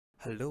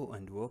Hello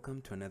and welcome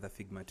to another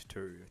Figma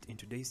tutorial. In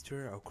today's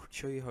tutorial, I'll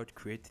show you how to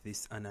create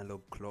this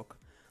analog clock,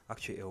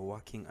 actually a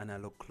working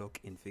analog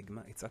clock in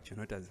Figma. It's actually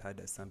not as hard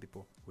as some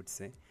people would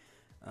say.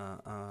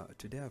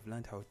 Today I've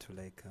learned how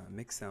to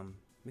make some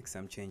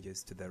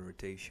changes to the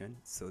rotation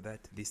so that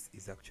this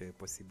is actually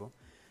possible.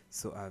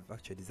 So I've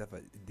actually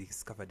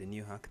discovered a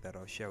new hack that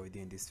I'll share with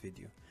you in this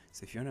video.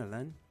 So if you want to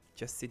learn,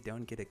 just sit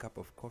down, get a cup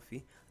of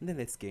coffee, and then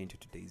let's get into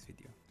today's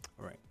video.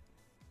 Alright.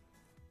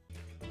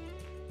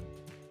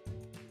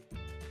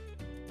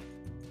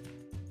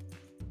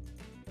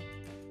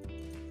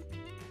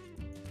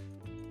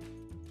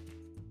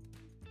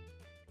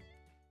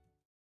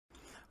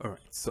 Alright,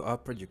 so our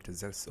project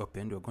is just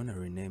opened. We're going to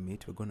rename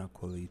it. We're going to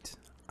call it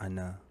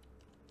Analog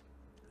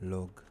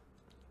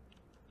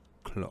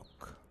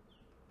Clock.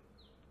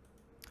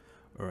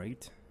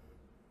 Alright.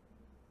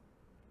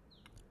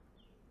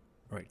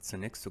 Alright, so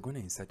next we're going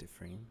to insert a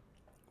frame.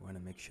 We want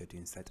to make sure to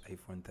insert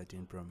iPhone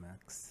 13 Pro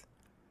Max.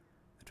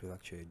 That will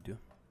actually do.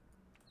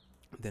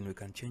 Then we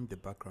can change the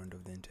background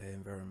of the entire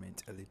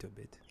environment a little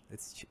bit.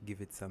 Let's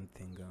give it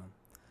something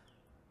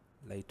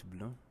light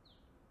blue.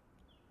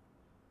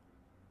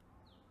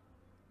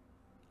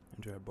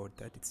 Don't worry about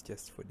that, it's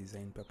just for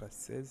design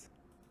purposes.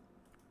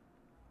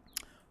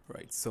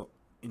 Right, so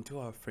into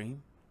our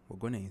frame we're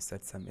going to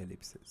insert some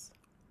ellipses.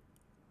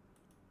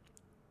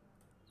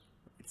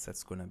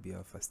 That's going to be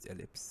our first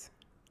ellipse.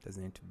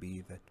 Doesn't need to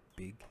be that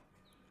big.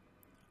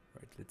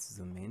 Right, let's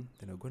zoom in.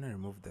 Then we're going to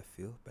remove the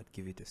fill but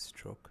give it a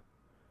stroke.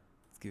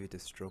 Let's give it a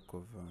stroke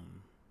of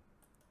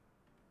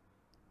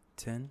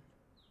 10.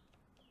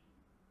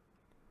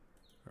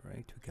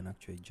 Alright, we can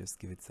actually just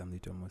give it some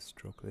little more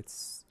stroke.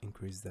 Let's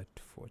increase that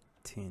to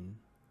 14.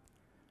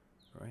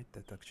 Alright,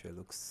 that actually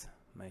looks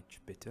much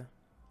better.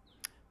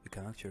 We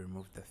can actually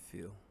remove the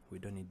fill. We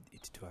don't need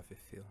it to have a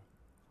fill.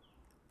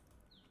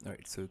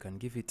 Alright, so we can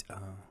give it a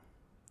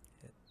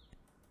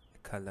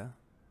color.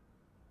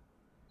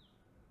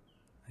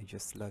 I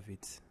just love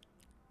it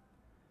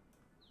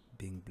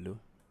being blue.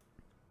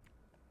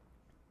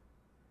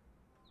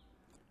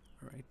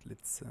 Alright,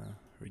 let's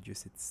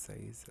reduce its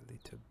size a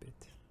little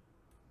bit.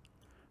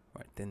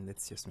 Right, then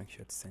let's just make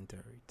sure to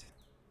center it.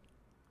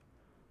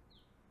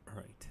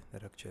 Alright,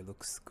 that actually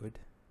looks good.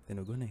 Then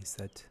we're going to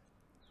insert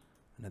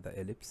another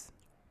ellipse.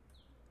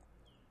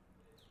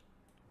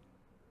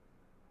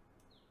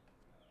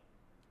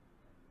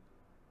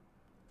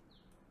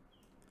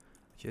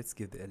 Let's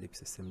give the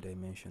ellipse the same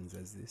dimensions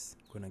as this.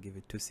 I'm going to give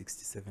it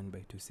 267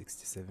 by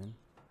 267.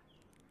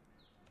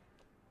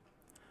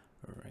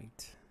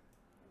 Alright,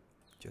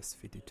 just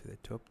fit it to the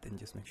top, then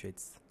just make sure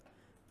it's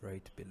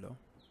right below.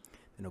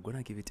 Then we're going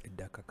to give it a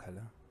darker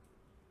color.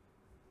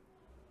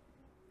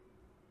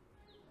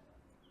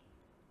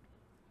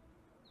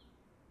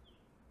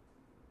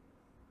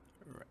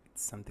 Right,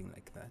 something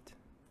like that.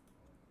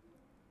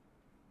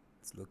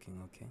 It's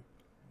looking okay.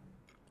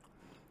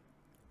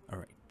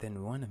 Alright, then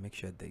we want to make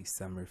sure there is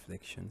some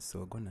reflection, so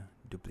we're going to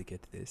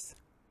duplicate this.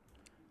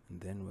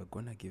 And then we're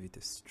going to give it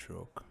a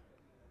stroke.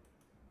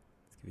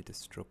 Let's give it a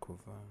stroke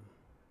of...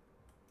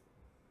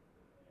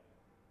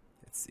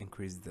 let's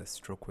increase the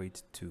stroke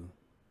weight to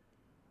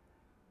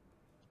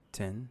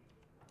 10.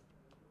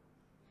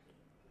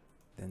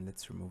 Then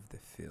let's remove the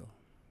fill.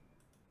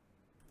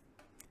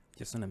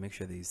 Just want to make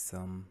sure there is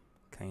some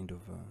kind of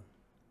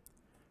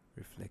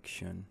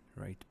reflection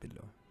right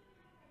below.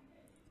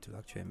 It will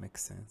actually make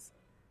sense.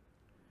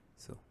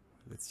 So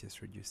let's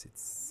just reduce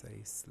its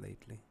size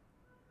slightly.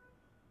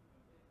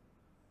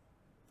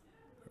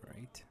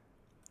 Alright,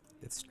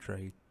 let's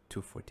try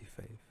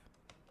 245.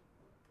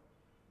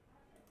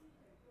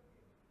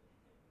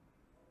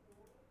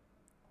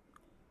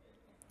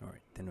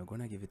 Alright, then we're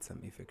gonna give it some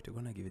effect. We're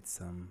gonna give it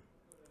some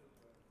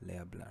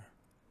layer blur.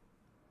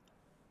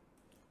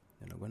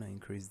 Then we're gonna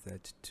increase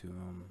that to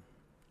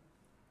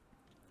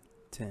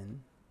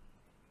 10.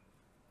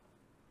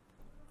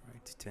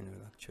 Right, 10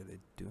 will actually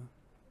do.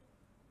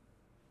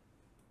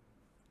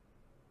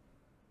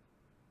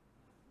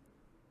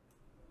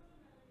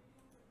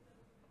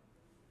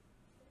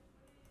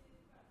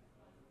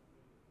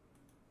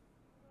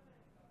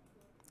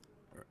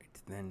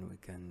 Alright, then we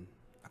can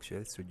actually,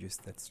 let's reduce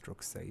that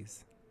stroke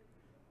size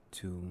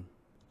to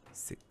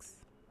 6.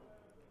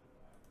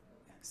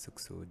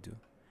 6 will do.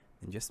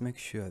 And just make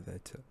sure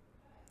that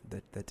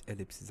that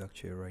ellipse is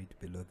actually right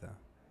below the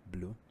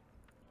blue.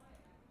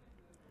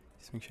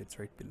 Just make sure it's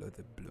right below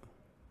the blue.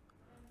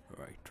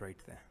 Alright, right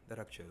there. That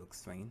actually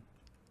looks fine.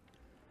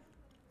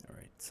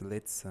 Alright, so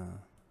let's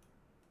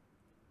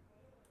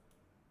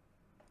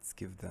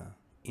give the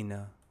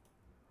inner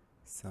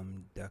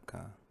some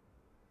darker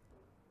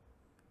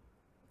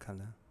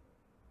color.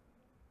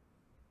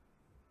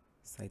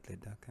 Slightly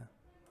darker.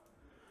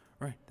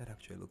 Right, that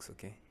actually looks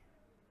okay.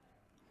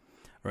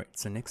 Right,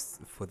 so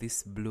next for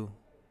this blue,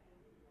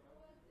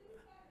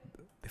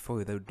 before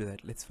we do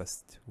that, let's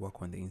first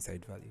work on the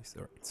inside values.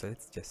 Alright, so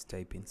let's just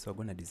type in. So we're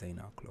going to design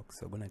our clock.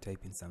 So we're going to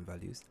type in some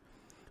values.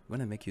 I'm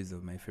going to make use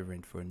of my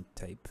favorite font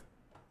type,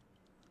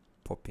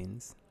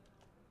 Poppins.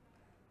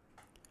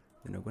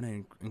 Then we're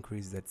going to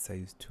increase that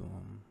size to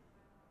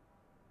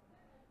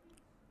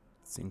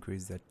Let's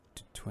increase that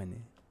to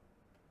 20.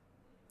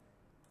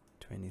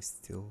 20 is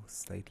still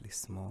slightly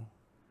small.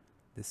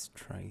 Let's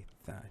try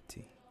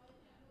 30.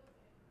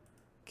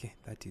 Okay,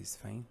 that is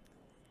fine.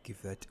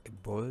 Give that a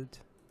bold.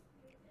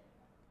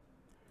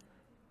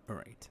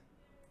 Alright.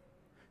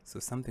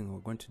 So something we're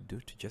going to do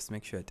to just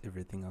make sure that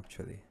everything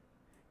actually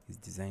is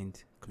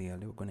designed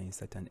clearly, we're going to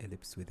insert an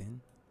ellipse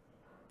within.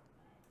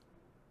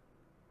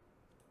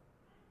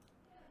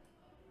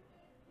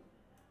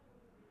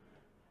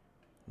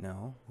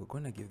 Now we're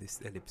going to give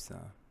this ellipse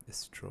a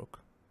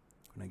stroke.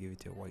 I'm going to give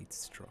it a white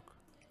stroke.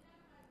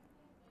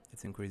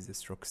 Let's increase the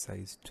stroke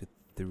size to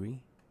 3.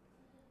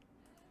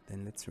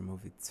 Then let's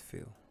remove its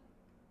fill.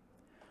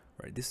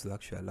 Alright, this will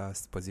actually allow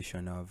us to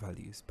position our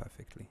values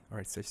perfectly.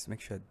 Alright, so just make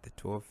sure the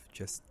 12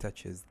 just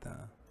touches the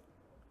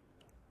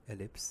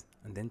ellipse,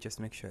 and then just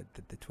make sure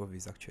that the 12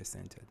 is actually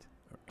centered.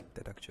 Alright,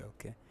 that actually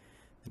okay.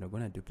 Then we're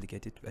going to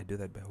duplicate it. I do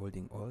that by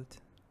holding Alt.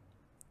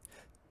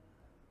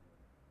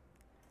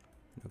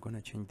 And we're going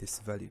to change this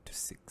value to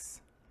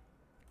 6.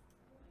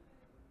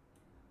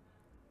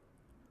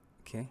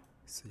 Okay,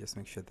 so just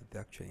make sure that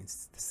they're actually in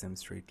the same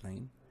straight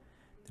line.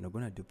 Then we're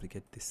going to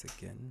duplicate this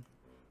again.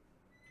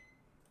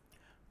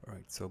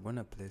 Alright, so we're going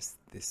to place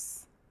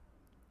this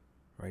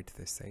right to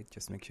the side.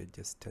 Just make sure it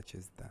just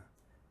touches the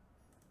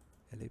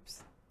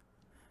ellipse.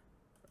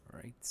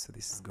 Alright, so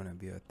this is going to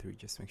be a 3.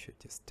 Just make sure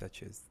it just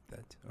touches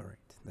that. Alright,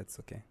 that's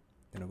okay.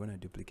 Then we're going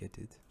to duplicate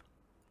it.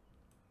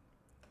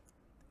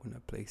 I'm going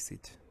to place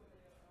it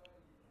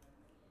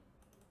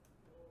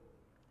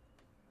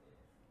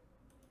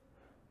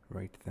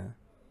right there.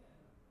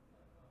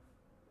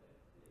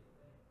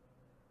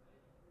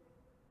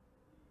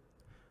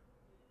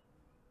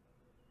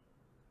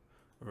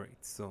 Alright,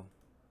 so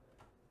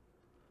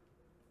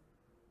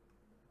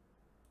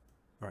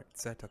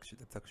that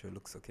actually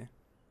looks okay.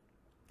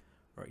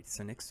 Alright,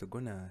 so next we're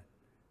gonna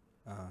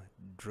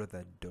draw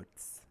the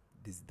dots,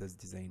 those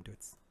design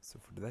dots. So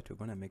for that we're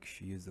gonna make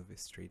use of a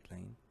straight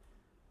line.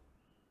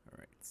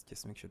 Alright,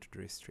 just make sure to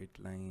draw a straight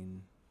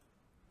line,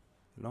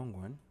 a long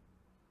one.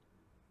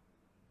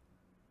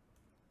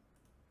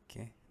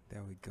 Okay,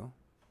 there we go.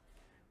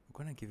 We're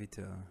gonna give it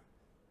a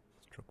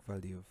stroke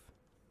value of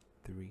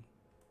 3.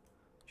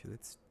 Actually,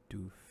 let's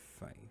do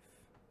 5.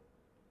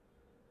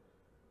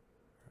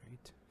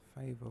 Alright,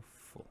 5 or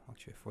 4.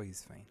 Actually, 4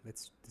 is fine.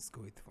 Let's just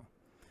go with 4.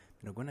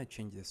 Then we're gonna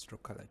change the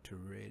stroke color to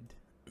red.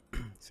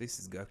 So this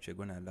is actually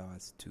gonna allow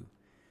us to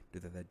do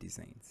the other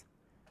designs.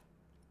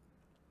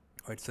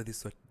 Alright, so this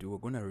is what we do. We're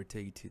gonna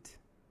rotate it.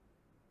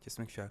 Just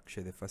make sure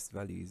actually the first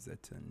value is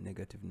at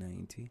negative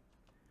 90.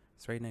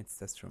 So right now it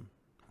starts from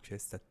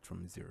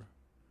 0.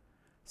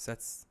 So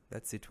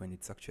that's it when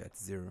it's actually at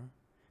 0.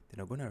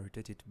 Then we're gonna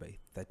rotate it by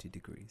 30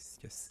 degrees.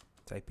 Just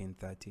type in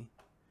 30.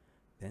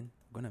 Then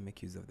we're gonna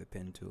make use of the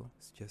pen tool.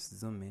 So just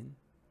zoom in,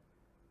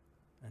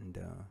 and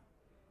we're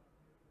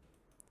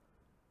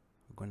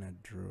gonna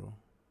draw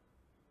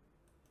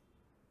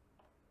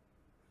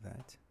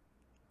that.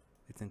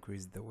 Let's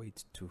increase the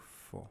weight to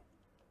 4.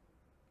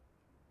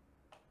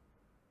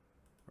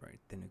 Right,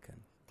 then you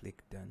can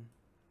click done.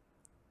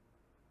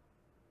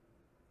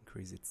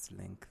 Increase its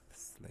length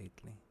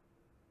slightly.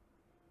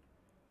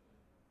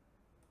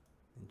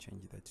 Then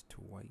change that to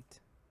white.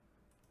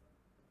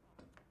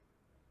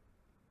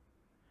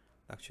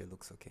 Actually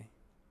looks okay.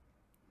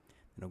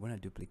 Then I'm going to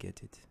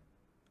duplicate it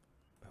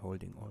by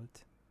holding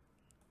Alt.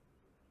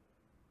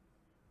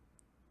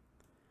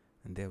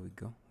 And there we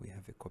go. We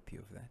have a copy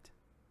of that.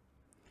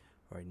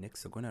 Alright,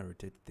 next we're going to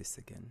rotate this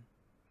again.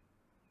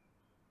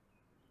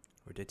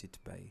 Rotate it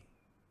by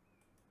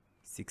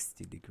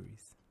 60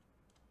 degrees.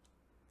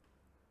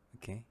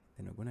 Okay,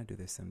 then we're going to do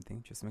the same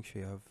thing. Just make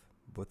sure you have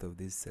both of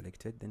these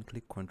selected. Then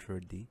click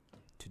Ctrl D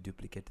to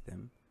duplicate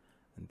them.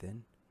 And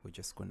then we're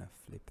just going to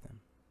flip them.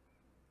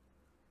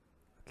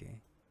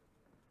 Okay,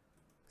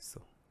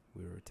 so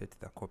we rotate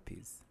the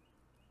copies.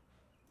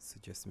 So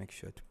just make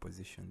sure to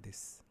position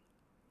this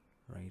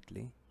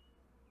rightly.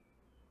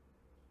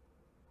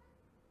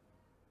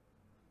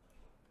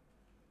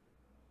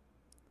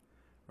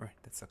 Alright,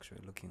 that's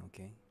actually looking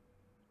okay.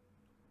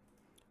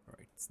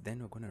 Alright, then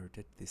we're going to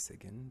rotate this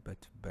again,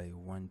 but by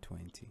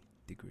 120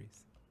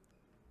 degrees.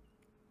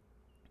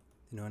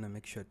 Then I want to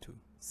make sure to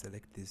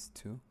select these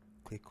two,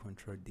 click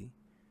Ctrl D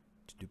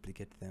to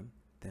duplicate them,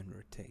 then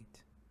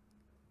rotate.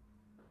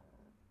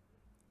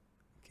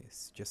 Okay,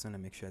 so just want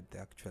to make sure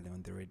they're actually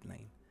on the red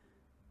line.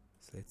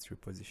 So let's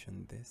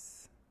reposition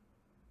this.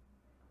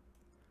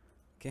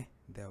 Okay,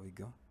 there we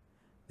go.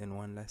 Then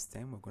one last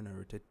time, we're going to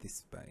rotate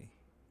this by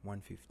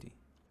 150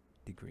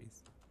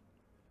 degrees.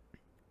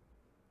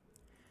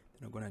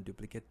 Then we're going to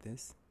duplicate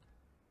this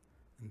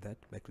and that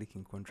by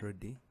clicking Ctrl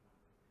D,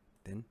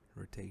 then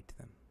rotate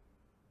them.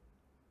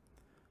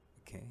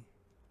 Okay,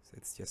 so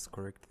let's just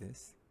correct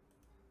this.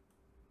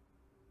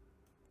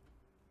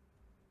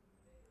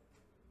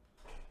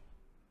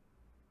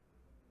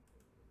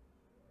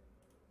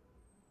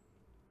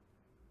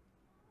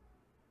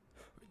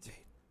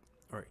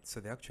 Alright, so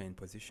they're actually in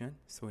position,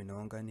 so we no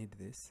longer need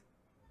this.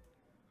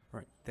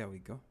 Alright, there we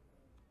go.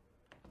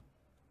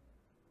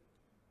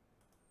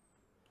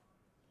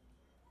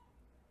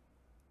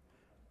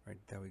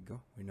 Right, there we go.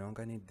 We no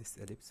longer need this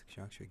ellipse. We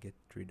can actually get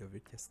rid of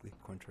it. Just click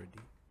Ctrl D.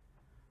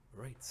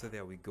 Right, so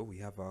there we go. We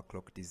have our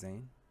clock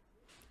design,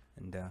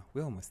 and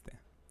we're almost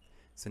there.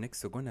 So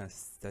next we're gonna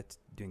start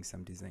doing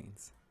some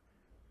designs.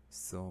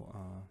 So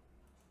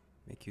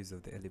make use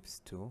of the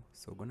ellipse tool.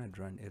 So we're gonna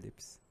draw an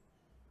ellipse.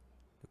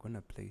 We're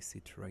gonna place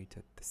it right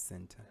at the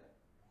center.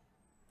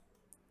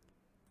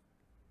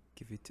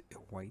 Give it a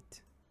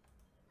white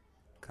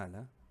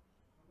color.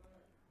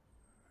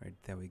 Right,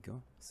 there we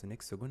go. So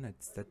next we're gonna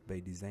start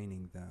by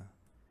designing the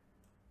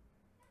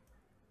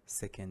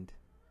second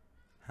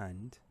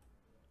hand.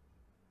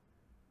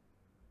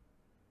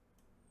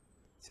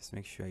 Just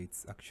make sure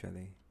it's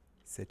actually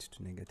set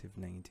to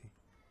 -90,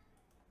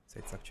 so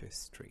it's actually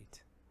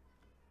straight.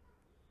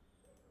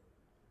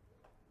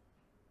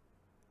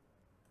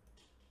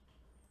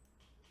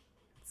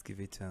 Let's give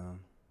it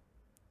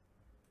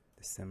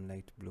the same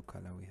light blue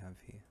color we have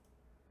here.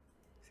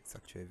 So it's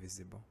actually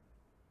visible.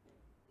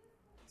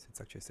 So it's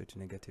actually set to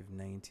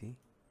 -90.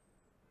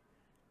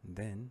 And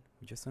then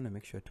we just want to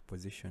make sure to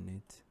position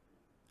it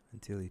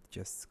until it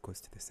just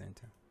goes to the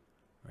center.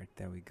 Right,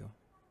 there we go.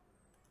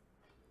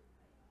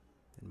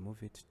 Then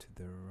move it to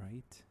the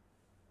right.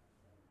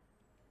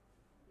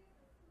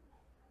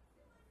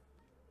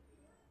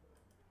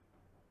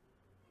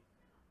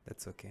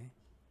 That's okay.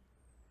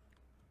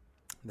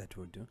 That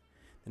will do.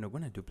 Then we're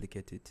going to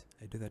duplicate it.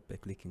 I do that by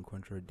clicking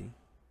Ctrl D.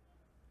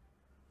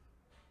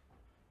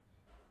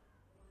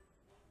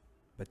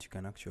 But you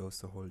can actually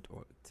also hold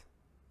Alt.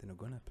 Then we're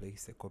going to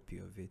place a copy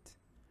of it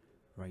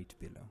right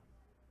below.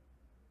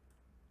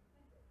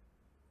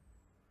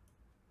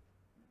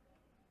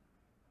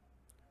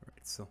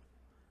 Right, so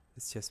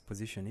let's just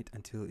position it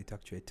until it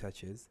actually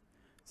touches.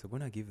 So we're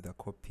going to give the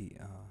copy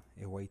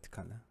a white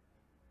color.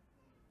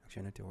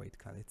 Actually, not a white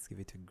color. Let's give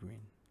it a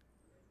green.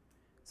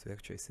 So you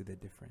actually see the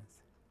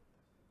difference.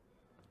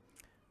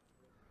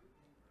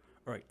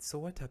 Alright, so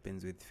what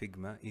happens with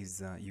Figma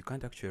is you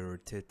can't actually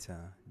rotate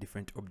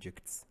different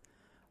objects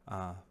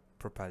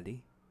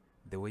properly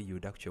the way you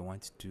would actually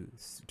want to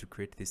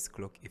create this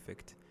clock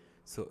effect.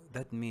 So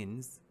that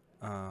means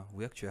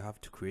we actually have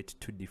to create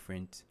two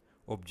different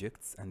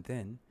objects, and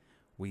then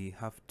we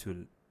have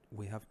to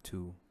we have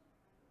to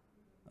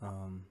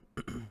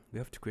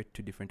create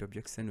two different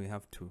objects, and we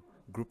have to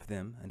group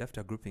them, and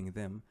after grouping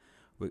them,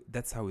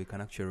 that's how we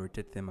can actually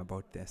rotate them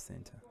about their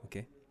center.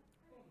 Okay,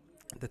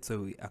 that's why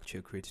we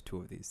actually create two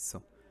of these.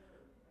 So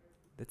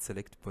let's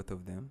select both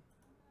of them,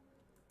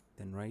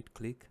 then right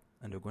click,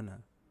 and we're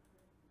gonna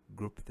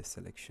group the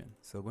selection.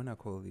 So we're gonna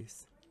call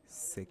this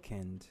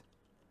second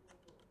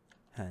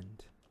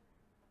hand,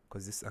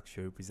 because this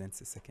actually represents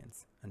the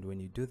seconds. And when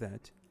you do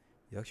that,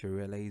 you actually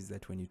realize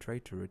that when you try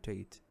to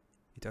rotate,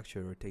 it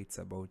actually rotates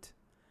about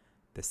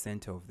the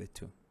center of the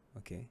two.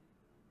 Okay,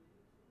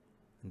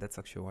 and that's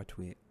actually what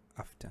we're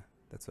after.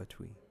 That's what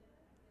we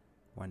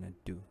want to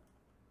do.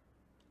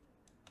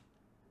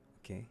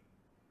 Okay,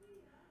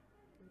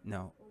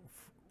 now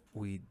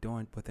we don't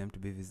want both them to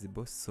be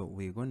visible, so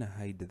we're gonna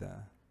hide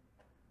the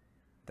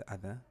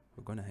other.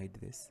 We're gonna hide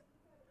this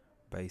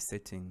by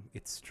setting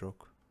its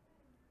stroke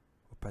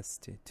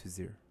opacity to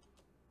 0.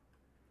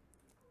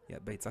 Yeah,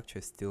 but it's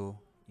actually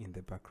still in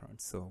the background,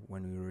 so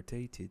when we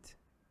rotate it,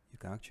 you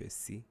can actually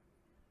see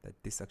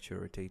that this actually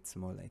rotates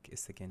more like a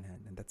second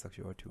hand, and that's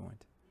actually what we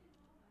want.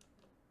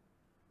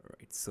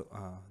 Right, so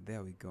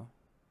there we go.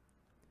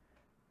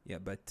 Yeah,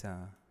 but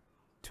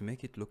to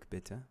make it look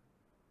better,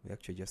 we're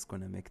actually just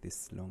gonna make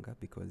this longer,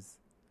 because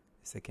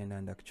the second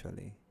hand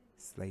actually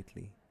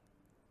slightly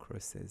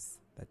crosses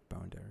that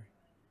boundary.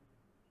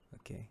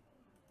 Okay,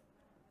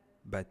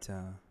 but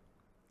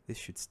this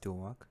should still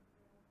work.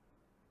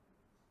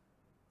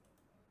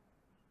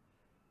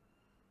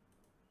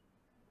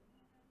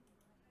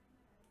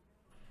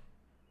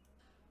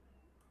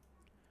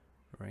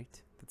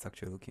 Right, that's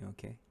actually looking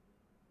okay.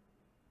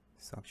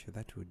 So actually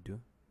that would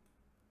do.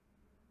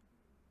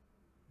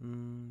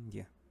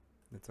 Yeah,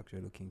 that's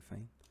actually looking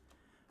fine.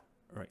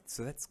 Right,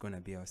 so that's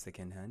gonna be our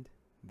second hand.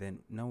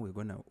 Then now we're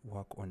gonna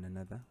work on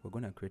another. We're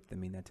gonna create the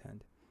minute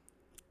hand.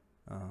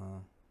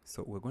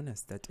 So we're gonna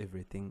start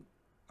everything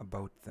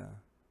about the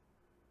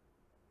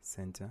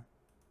center.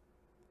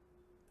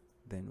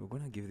 Then we're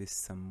gonna give this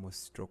some more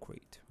stroke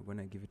weight. We're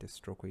gonna give it a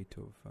stroke weight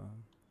of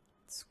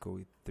let's go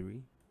with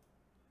 3.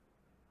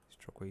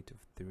 Stroke weight of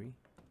 3.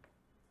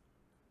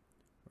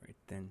 Right,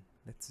 then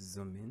let's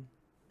zoom in.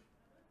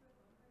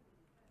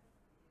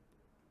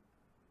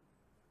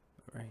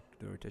 Right,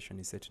 the rotation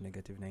is set to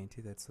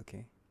 -90. That's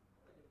okay.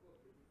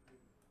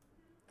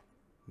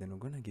 Then we're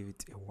gonna give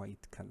it a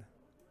white color.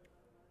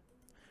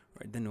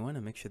 Right, then we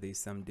wanna make sure there is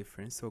some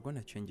difference, so we're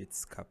gonna change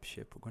its cap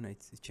shape. We're gonna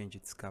change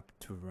its cap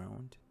to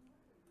round.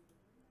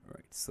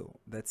 Right, so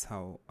that's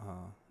how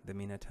the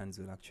minute hands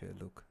will actually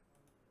look.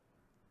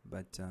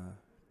 But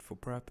for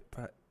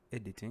proper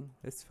editing,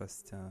 let's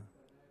first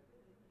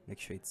make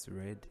sure it's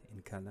red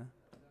in color,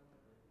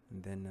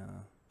 and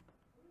then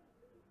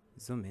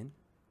zoom in.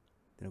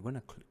 Then I'm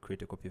gonna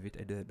create a copy of it.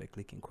 I do that by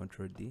clicking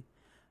Ctrl D.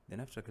 Then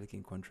after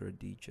clicking Ctrl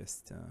D,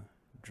 just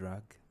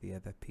drag the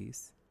other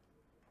piece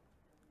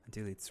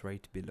until it's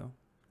right below,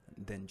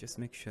 and then just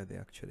make sure they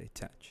actually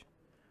touch.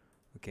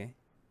 Okay,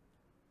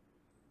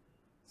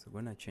 so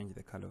we're gonna change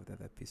the color of the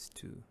other piece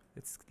to,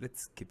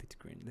 let's keep it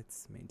green.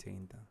 Let's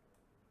maintain the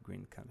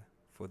green color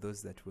for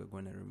those that we're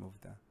gonna remove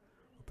the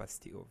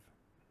opacity of.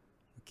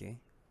 Okay,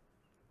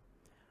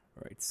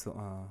 all right,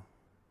 so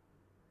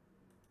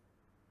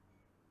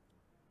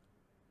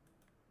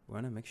we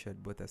wanna make sure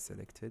both are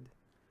selected.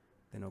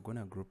 Then we're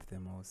gonna group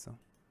them also,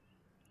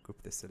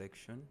 group the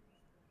selection,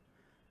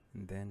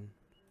 and then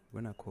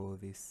we're gonna call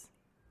this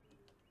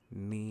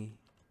me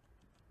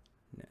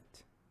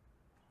net.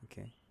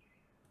 Okay,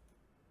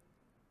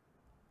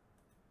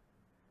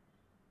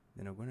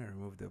 then I'm gonna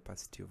remove the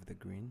opacity of the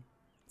green,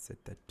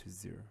 set that to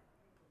 0.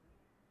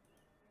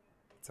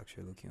 It's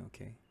actually looking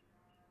okay.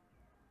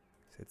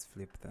 So let's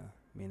flip the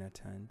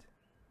minute hand,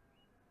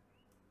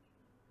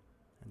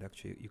 and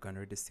actually you can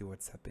already see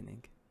what's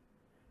happening.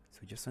 So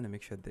we just want to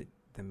make sure that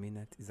the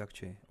minute is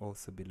actually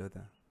also below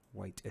the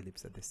white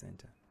ellipse at the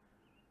center.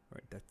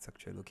 Right, that's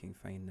actually looking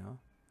fine now.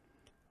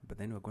 But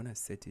then we're gonna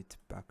set it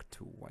back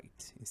to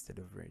white instead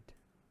of red.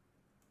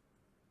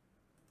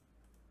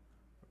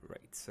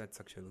 Right, so that's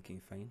actually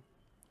looking fine.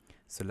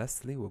 So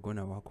lastly, we're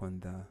gonna work on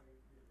the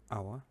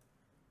hour,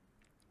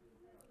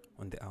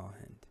 on the hour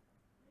hand.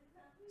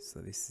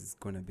 So this is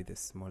gonna be the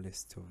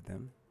smallest of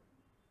them.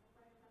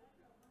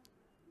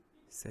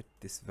 Set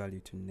this value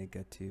to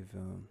negative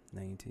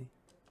 90,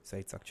 so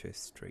it's actually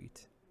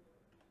straight.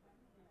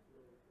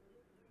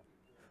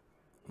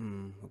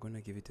 We're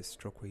gonna give it a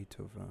stroke weight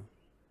of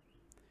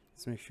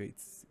let's make sure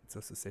it's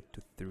also set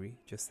to 3,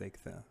 just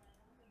like the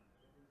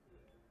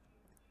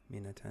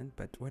minute hand.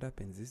 But what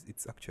happens is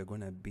it's actually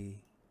gonna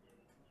be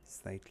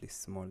slightly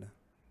smaller,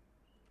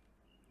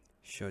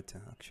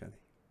 shorter actually.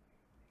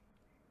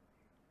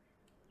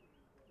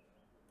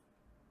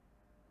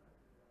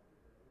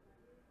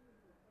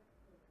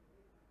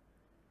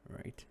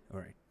 Right,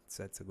 alright,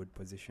 so that's a good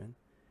position.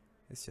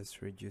 Let's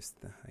just reduce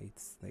the height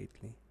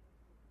slightly.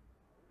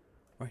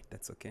 Right,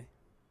 that's okay.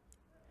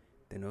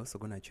 Then we're also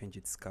gonna change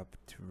its cap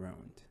to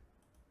round.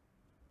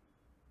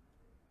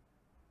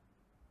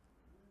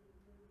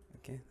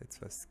 Okay, let's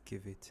first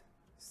give it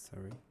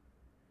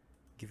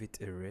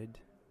a red.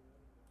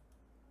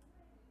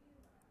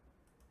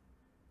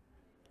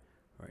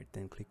 Alright,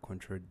 then click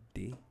Ctrl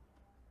D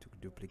to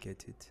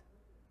duplicate it.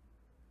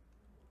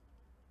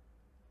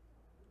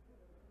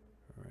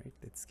 Alright,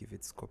 let's give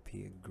its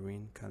copy a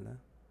green color.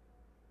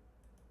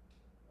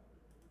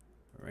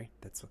 Alright,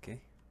 that's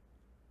okay.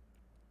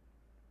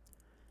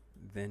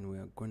 Then we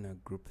are gonna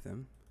group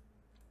them.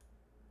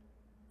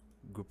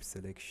 Group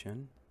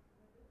selection.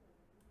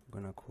 I'm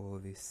gonna call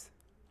this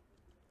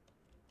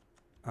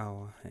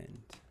hour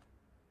hand.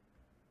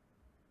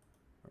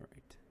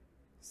 Alright,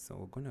 so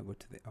we're gonna go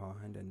to the hour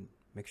hand and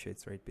make sure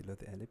it's right below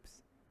the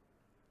ellipse.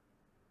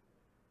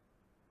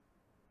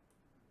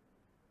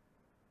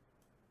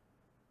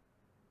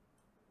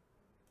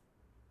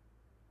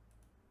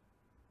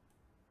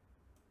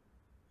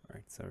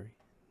 Alright, sorry,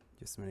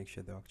 just make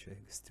sure the actual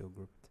egg is still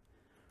grouped.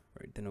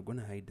 Alright, then we're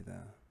gonna hide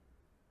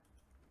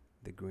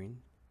the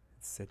green.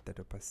 Let's set that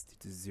opacity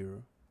to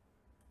 0.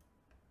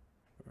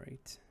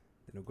 Alright,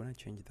 then we're gonna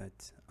change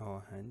that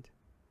hour hand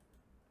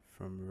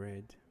from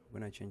red. We're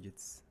gonna change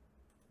its,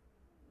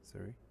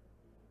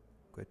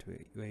 go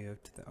to way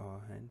out to the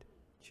hour hand,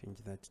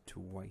 change that to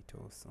white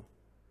also.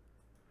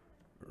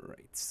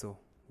 Right, so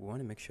we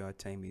want to make sure our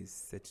time is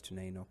set to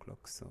 9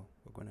 o'clock, so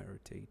we're gonna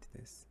rotate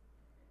this.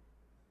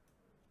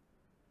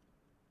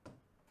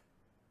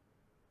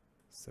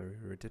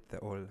 Rotate the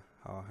all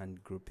hour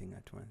hand grouping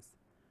at once.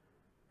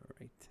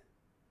 Alright, so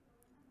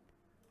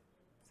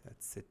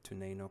that's set to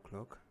 9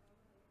 o'clock.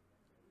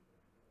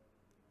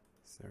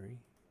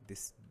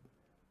 This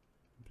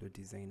blue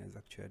design is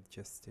actually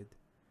adjusted.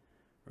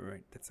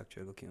 Alright, that's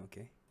actually looking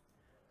okay.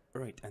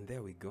 Alright, and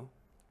there we go.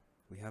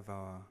 We have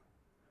our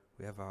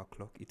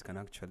clock. It can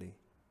actually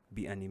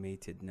be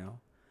animated now.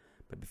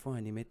 But before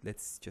animate,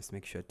 let's just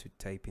make sure to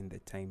type in the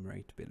time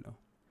right below.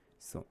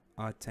 So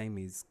our time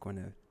is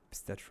gonna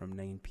start from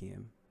 9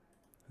 p.m.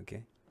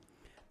 Okay,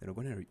 then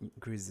we're gonna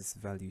increase this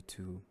value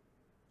to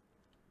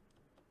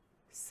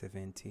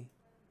 70.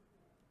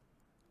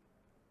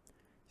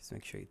 Just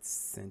make sure it's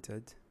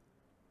centered.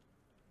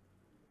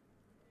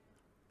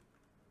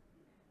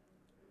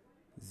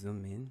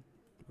 Zoom in.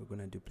 We're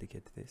gonna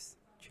duplicate this,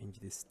 change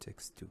this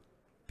text to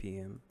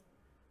PM.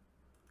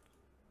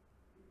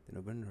 Then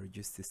we're gonna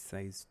reduce the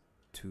size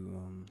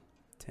to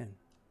 10.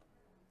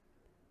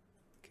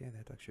 Okay,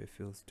 that actually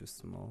feels too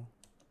small.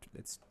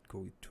 Let's go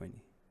with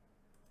 20.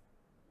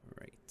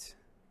 Right.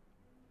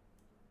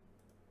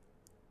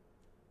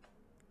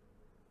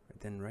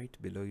 Then right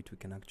below it we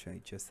can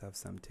actually just have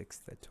some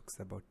text that talks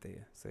about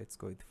there. So let's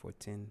go with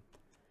 14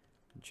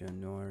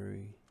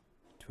 January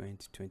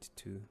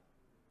 2022.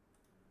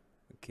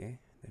 Okay,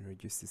 then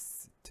reduce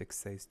this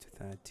text size to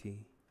 30.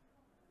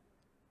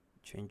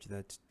 Change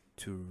that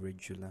to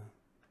regular.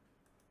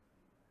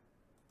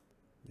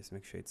 Just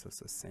make sure it's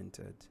also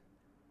centered.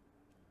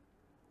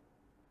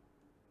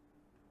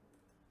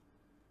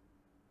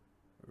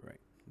 Right,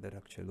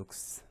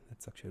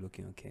 that's actually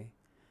looking okay.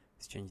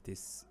 Let's change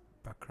this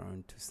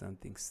background to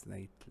something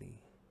slightly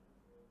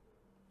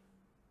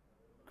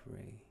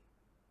gray.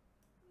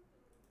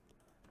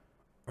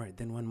 Alright,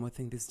 then one more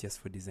thing, this is just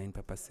for design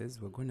purposes.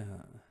 We're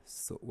gonna,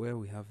 so where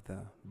we have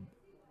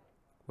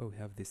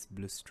this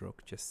blue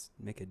stroke, just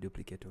make a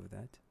duplicate of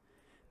that.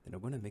 Then I'm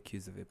gonna make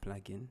use of a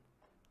plugin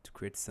to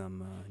create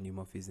some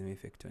pneumorphism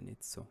effect on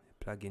it. So a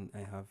plugin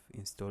I have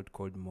installed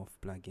called Morph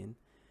plugin.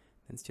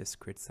 Let's just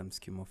create some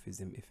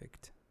skeuomorphism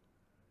effect.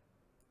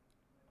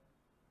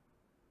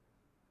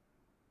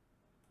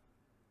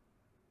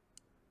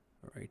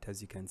 Alright,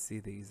 as you can see,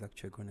 there is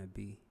actually gonna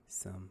be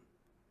some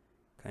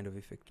kind of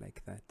effect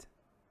like that.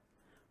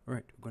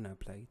 Alright, we're gonna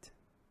apply it.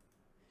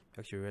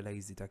 You actually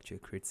realize it actually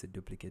creates a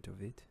duplicate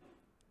of it.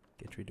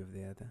 Get rid of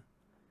the other.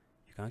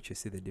 You can actually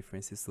see the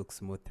difference. This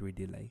looks more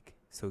 3D like.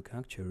 So we can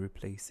actually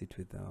replace it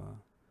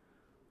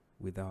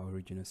with our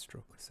original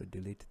stroke. So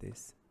delete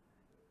this.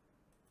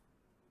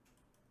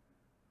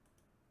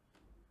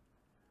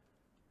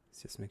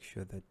 Let's just make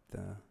sure that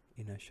the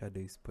inner shadow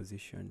is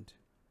positioned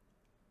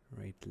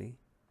rightly.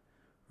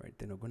 Right,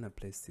 then we're gonna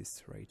place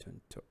this right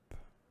on top.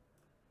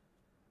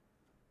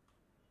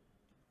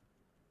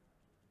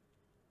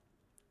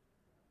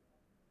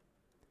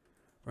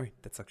 Alright,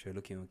 that's actually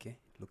looking okay.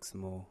 It looks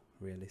more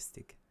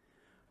realistic.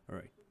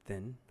 Alright,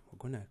 then we're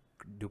gonna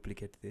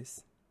duplicate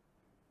this.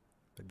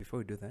 But before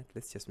we do that,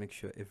 let's just make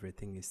sure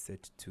everything is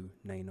set to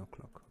 9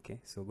 o'clock. Okay,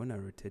 so we're gonna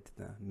rotate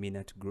the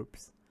minute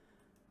groups.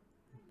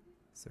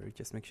 Sorry,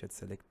 just make sure to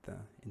select the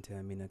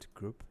entire minute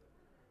group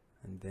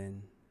and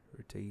then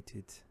rotate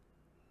it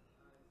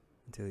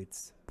until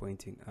it's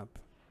pointing up.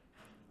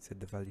 Set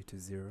the value to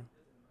 0.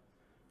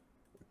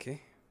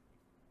 Okay.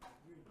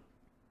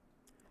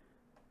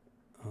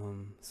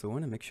 So I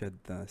want to make sure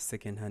the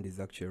second hand is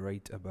actually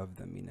right above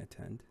the minute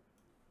hand.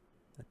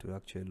 That will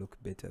actually look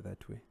better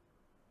that way.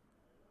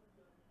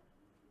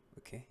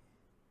 Okay.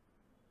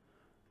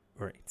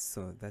 Alright,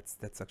 so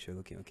that's actually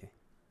looking okay.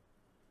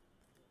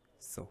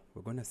 So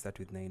we're gonna start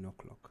with 9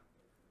 o'clock.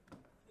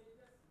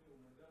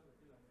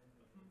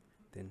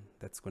 Then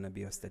that's gonna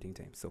be our starting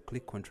time. So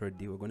click Ctrl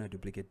D, we're gonna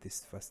duplicate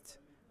this first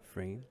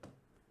frame.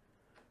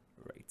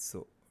 Right,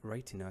 so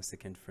right in our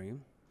second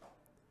frame,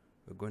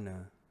 we're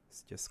gonna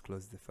just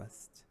close the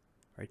first.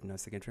 Right in our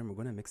second frame, we're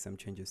gonna make some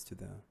changes to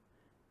the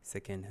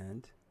second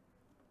hand.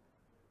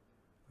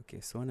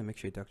 Okay, so I wanna make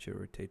sure it actually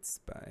rotates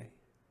by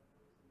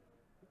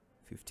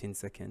 15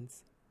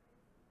 seconds.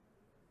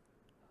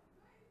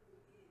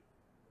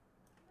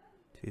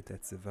 To it,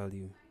 that's the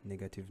value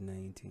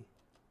 -90.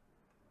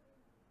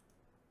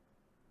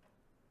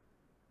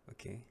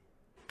 Okay,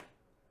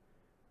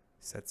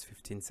 so that's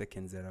 15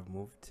 seconds that I've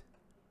moved.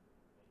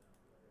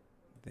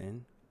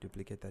 Then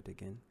duplicate that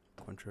again,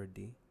 Ctrl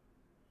D.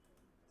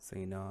 So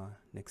in our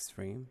next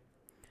frame,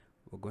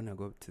 we're gonna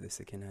go to the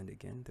second hand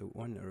again. We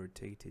want to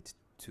rotate it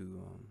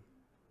to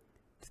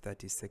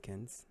 30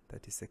 seconds.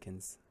 30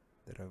 seconds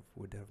that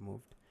would have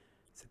moved.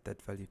 Set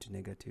that value to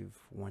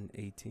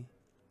 -180.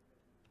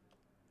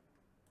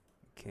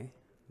 Okay,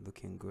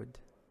 looking good.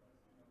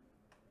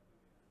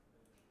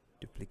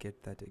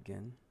 Duplicate that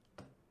again.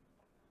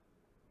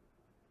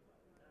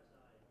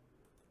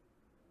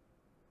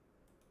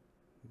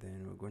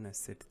 Then we're gonna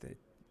set the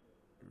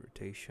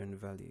rotation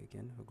value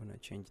again. We're gonna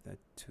change that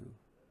to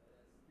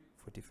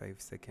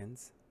 45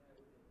 seconds,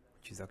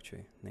 which is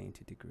actually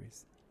 90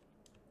 degrees.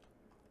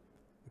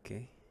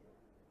 Okay,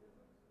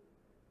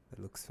 that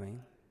looks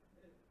fine.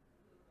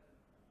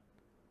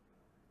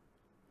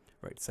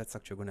 Right, so that's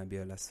actually gonna be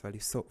our last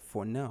value. So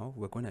for now,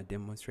 we're gonna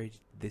demonstrate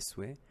it this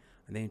way,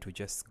 and then it will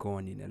just go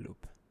on in a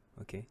loop.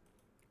 Okay.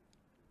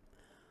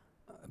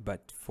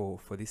 But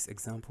for this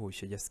example, we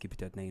should just keep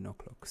it at 9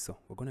 o'clock. So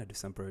we're gonna do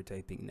some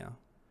prototyping now.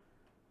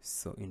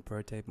 So in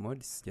prototype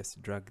mode,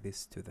 just drag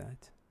this to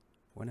that.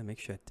 We wanna make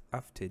sure that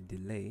after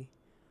delay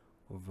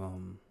of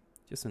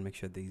just wanna make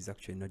sure there is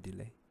actually no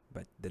delay,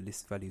 but the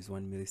least value is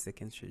 1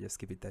 millisecond. Should just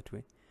keep it that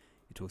way.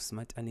 It will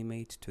smart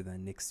animate to the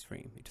next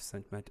frame. It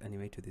will smart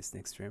animate to this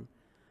next frame,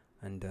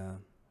 and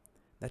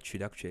that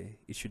should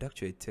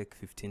actually take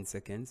 15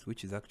 seconds,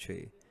 which is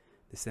actually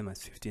the same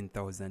as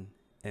 15,000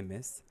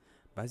 ms.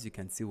 But as you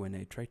can see, when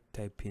I try to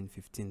type in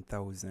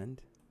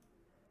 15,000,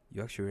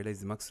 you actually realize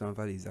the maximum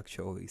value is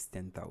actually always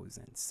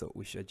 10,000. So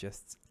we should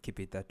just keep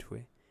it that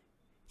way.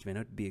 It may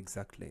not be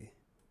exactly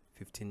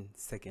 15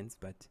 seconds,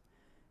 but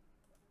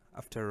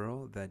after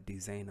all, the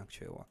design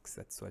actually works.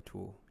 That's what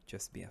we'll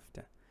just be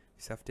after.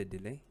 So after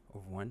delay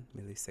of 1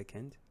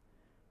 millisecond,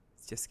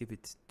 let's just keep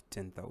it to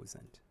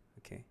 10,000.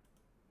 Okay,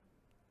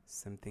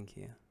 same thing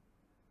here.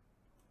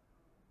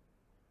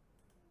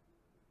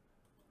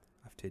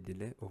 After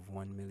delay of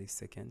 1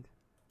 millisecond,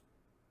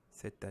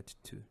 set that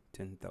to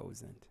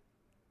 10,000.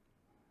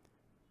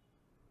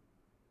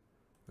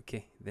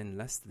 Okay, then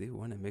lastly, we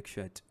want to make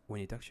sure that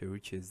when it actually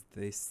reaches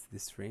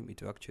this frame,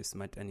 it will actually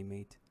smart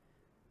animate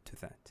to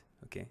that.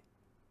 Okay,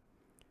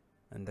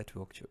 and that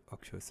will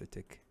actually also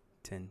take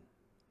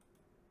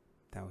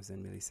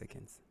 10,000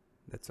 milliseconds.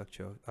 That's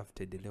actually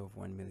after delay of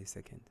 1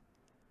 millisecond.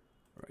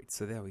 Right,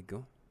 so there we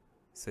go.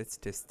 So let's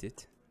test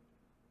it.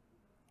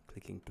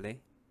 Clicking play.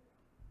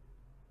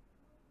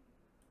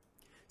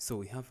 So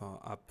we have our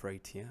app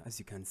right here. As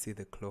you can see,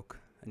 the clock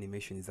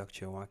animation is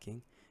actually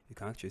working. You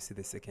can actually see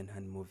the second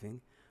hand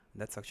moving.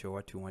 That's actually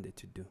what we wanted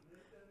to do.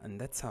 And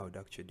that's how I'd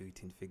actually do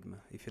it in Figma.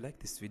 If you like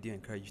this video, I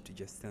encourage you to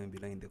just tell me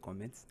below in the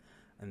comments.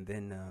 And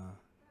then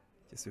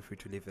just feel free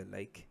to leave a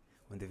like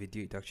on the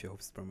video. It actually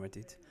helps promote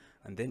it.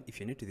 And then if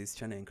you're new to this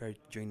channel, I encourage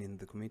you to join in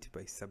the community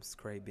by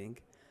subscribing.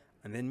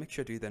 And then make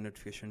sure to hit the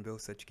notification bell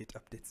so that you get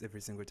updates every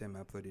single time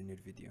I upload a new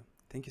video.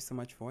 Thank you so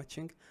much for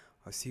watching.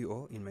 I'll see you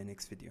all in my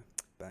next video.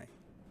 Bye.